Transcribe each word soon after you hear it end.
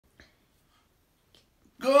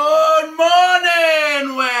Good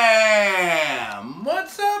morning, Wham!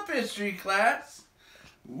 What's up, history class?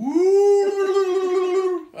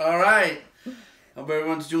 Woo! All right. Hope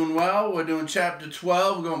everyone's doing well. We're doing chapter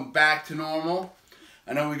 12. We're going back to normal.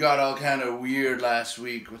 I know we got all kind of weird last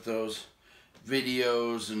week with those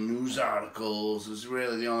videos and news articles. It's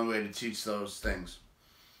really the only way to teach those things.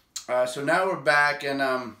 So now we're back,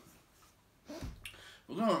 and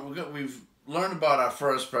we've learned about our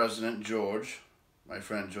first president, George. My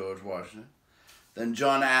friend George Washington. Then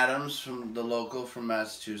John Adams from the local from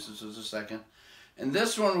Massachusetts was the second. And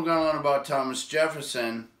this one we're going to learn about Thomas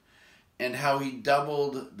Jefferson and how he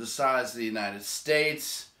doubled the size of the United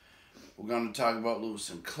States. We're going to talk about Lewis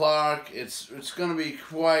and Clark. It's going to be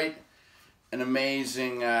quite an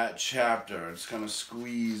amazing chapter. It's going to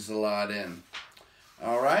squeeze a lot in.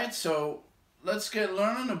 All right, so let's get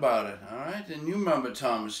learning about it. All right, and you remember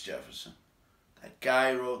Thomas Jefferson. That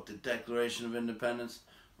guy who wrote the Declaration of Independence.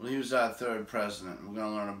 Well, he was our third president. We're going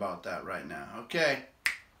to learn about that right now. Okay.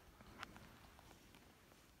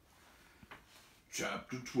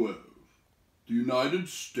 Chapter 12. The United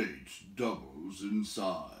States doubles in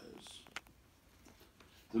size.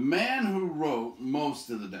 The man who wrote most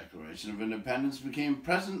of the Declaration of Independence became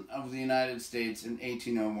President of the United States in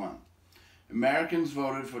 1801. Americans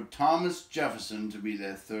voted for Thomas Jefferson to be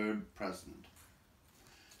their third president.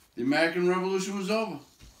 The American Revolution was over.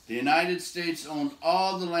 The United States owned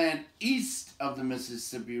all the land east of the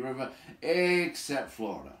Mississippi River except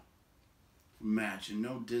Florida. Imagine,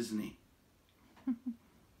 no Disney.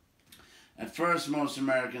 At first, most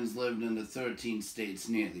Americans lived in the 13 states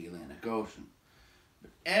near the Atlantic Ocean.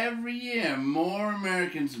 But every year, more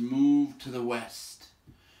Americans moved to the west.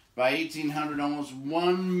 By 1800, almost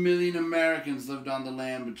 1 million Americans lived on the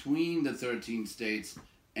land between the 13 states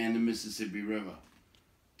and the Mississippi River.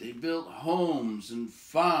 They built homes and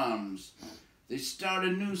farms. They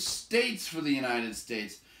started new states for the United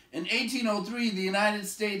States. In 1803, the United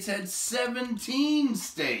States had 17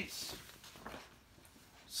 states.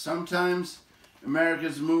 Sometimes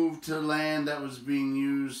Americans moved to land that was being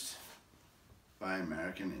used by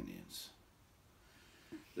American Indians.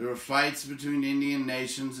 There were fights between Indian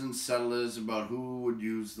nations and settlers about who would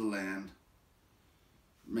use the land.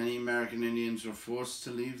 Many American Indians were forced to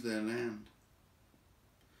leave their land.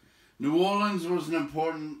 New Orleans was an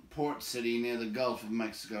important port city near the Gulf of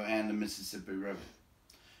Mexico and the Mississippi River.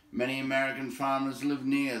 Many American farmers lived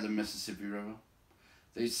near the Mississippi River.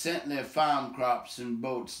 They sent their farm crops in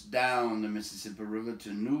boats down the Mississippi River to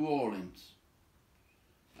New Orleans.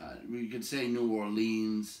 We could say New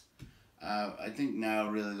Orleans. I think now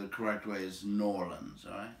really the correct way is New Orleans,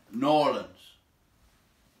 all right? New Orleans.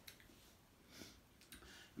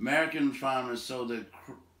 American farmers sold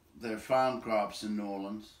their farm crops in New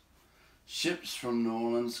Orleans. Ships from New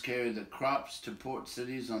Orleans carried the crops to port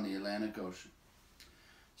cities on the Atlantic Ocean.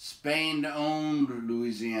 Spain owned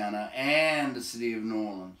Louisiana and the city of New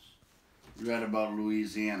Orleans. We read about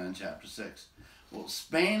Louisiana in chapter 6. Well,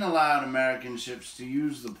 Spain allowed American ships to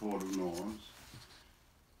use the port of New Orleans.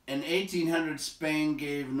 In 1800, Spain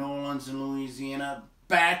gave New Orleans and Louisiana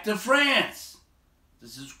back to France.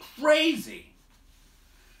 This is crazy.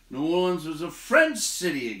 New Orleans was a French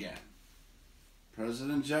city again.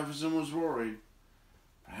 President Jefferson was worried.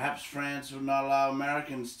 Perhaps France would not allow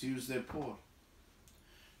Americans to use their port.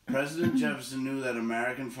 President Jefferson knew that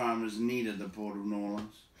American farmers needed the port of New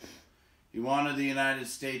Orleans. He wanted the United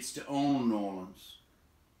States to own New Orleans.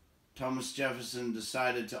 Thomas Jefferson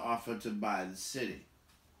decided to offer to buy the city.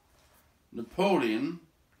 Napoleon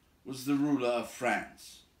was the ruler of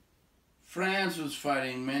France. France was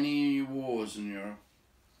fighting many wars in Europe.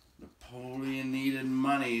 Napoleon needed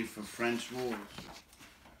money for French wars.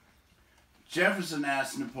 Jefferson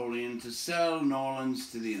asked Napoleon to sell New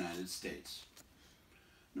Orleans to the United States.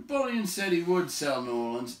 Napoleon said he would sell New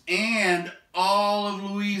Orleans and all of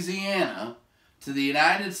Louisiana to the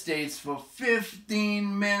United States for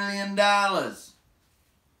 $15 million.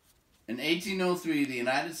 In 1803, the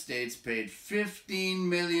United States paid $15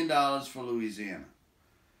 million for Louisiana.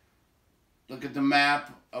 Look at the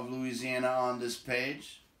map of Louisiana on this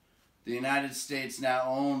page. The United States now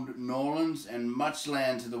owned New Orleans and much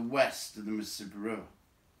land to the west of the Mississippi River.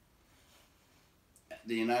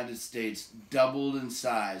 The United States doubled in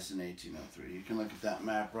size in 1803. You can look at that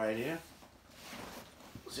map right here.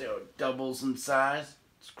 See how it doubles in size?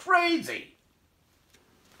 It's crazy.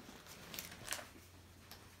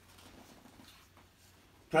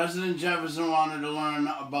 President Jefferson wanted to learn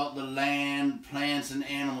about the land, plants, and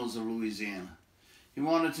animals of Louisiana. He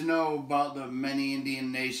wanted to know about the many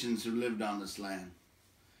Indian nations who lived on this land.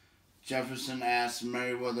 Jefferson asked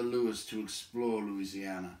Meriwether Lewis to explore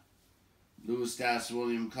Louisiana. Lewis asked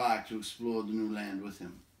William Clark to explore the new land with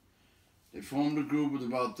him. They formed a group with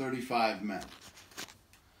about 35 men.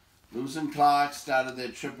 Lewis and Clark started their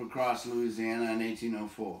trip across Louisiana in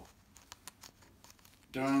 1804.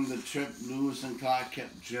 During the trip, Lewis and Clark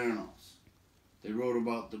kept journals. They wrote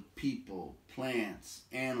about the people, plants,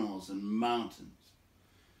 animals, and mountains.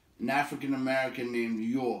 An African American named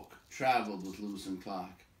York traveled with Lewis and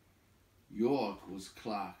Clark. York was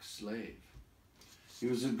Clark's slave. He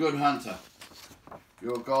was a good hunter.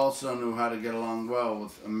 York also knew how to get along well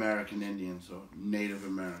with American Indians or Native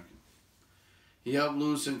Americans. He helped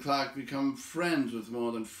Lewis and Clark become friends with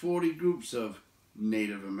more than 40 groups of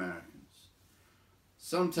Native Americans.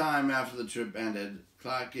 Sometime after the trip ended,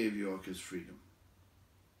 Clark gave York his freedom.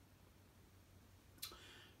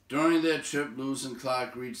 During their trip, Lewis and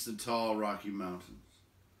Clark reached the tall Rocky Mountains.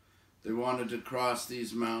 They wanted to cross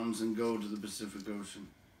these mountains and go to the Pacific Ocean.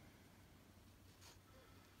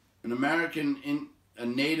 A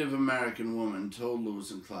Native American woman told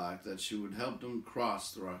Lewis and Clark that she would help them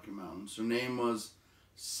cross the Rocky Mountains. Her name was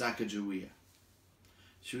Sacagawea.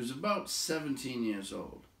 She was about 17 years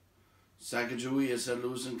old. Sacagawea said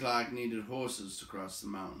Lewis and Clark needed horses to cross the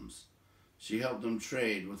mountains. She helped them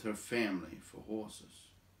trade with her family for horses.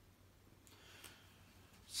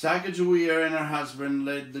 Sacagawea and her husband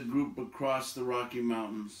led the group across the Rocky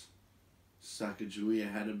Mountains.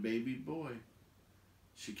 Sacagawea had a baby boy.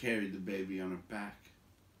 She carried the baby on her back.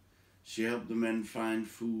 She helped the men find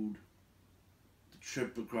food. The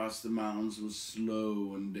trip across the mountains was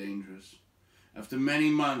slow and dangerous. After many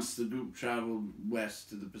months, the group traveled west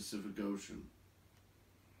to the Pacific Ocean.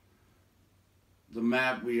 The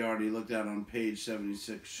map we already looked at on page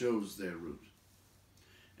 76 shows their route.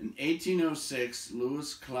 In 1806,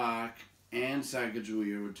 Lewis, Clark, and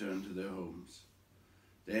Sacagawea returned to their homes.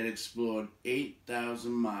 They had explored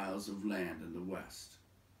 8,000 miles of land in the west.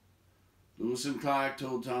 Lewis and Clark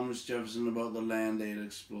told Thomas Jefferson about the land they had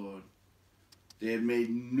explored. They had made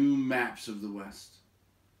new maps of the West.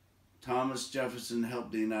 Thomas Jefferson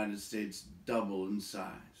helped the United States double in size.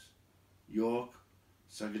 York,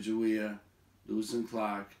 Sacagawea, Lewis and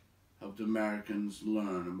Clark helped Americans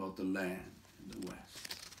learn about the land in the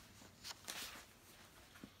West.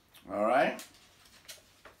 All right?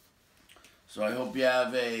 So I hope you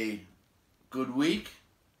have a good week.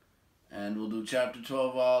 And we'll do chapter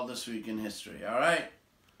 12 all this week in history. All right?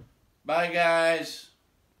 Bye, guys.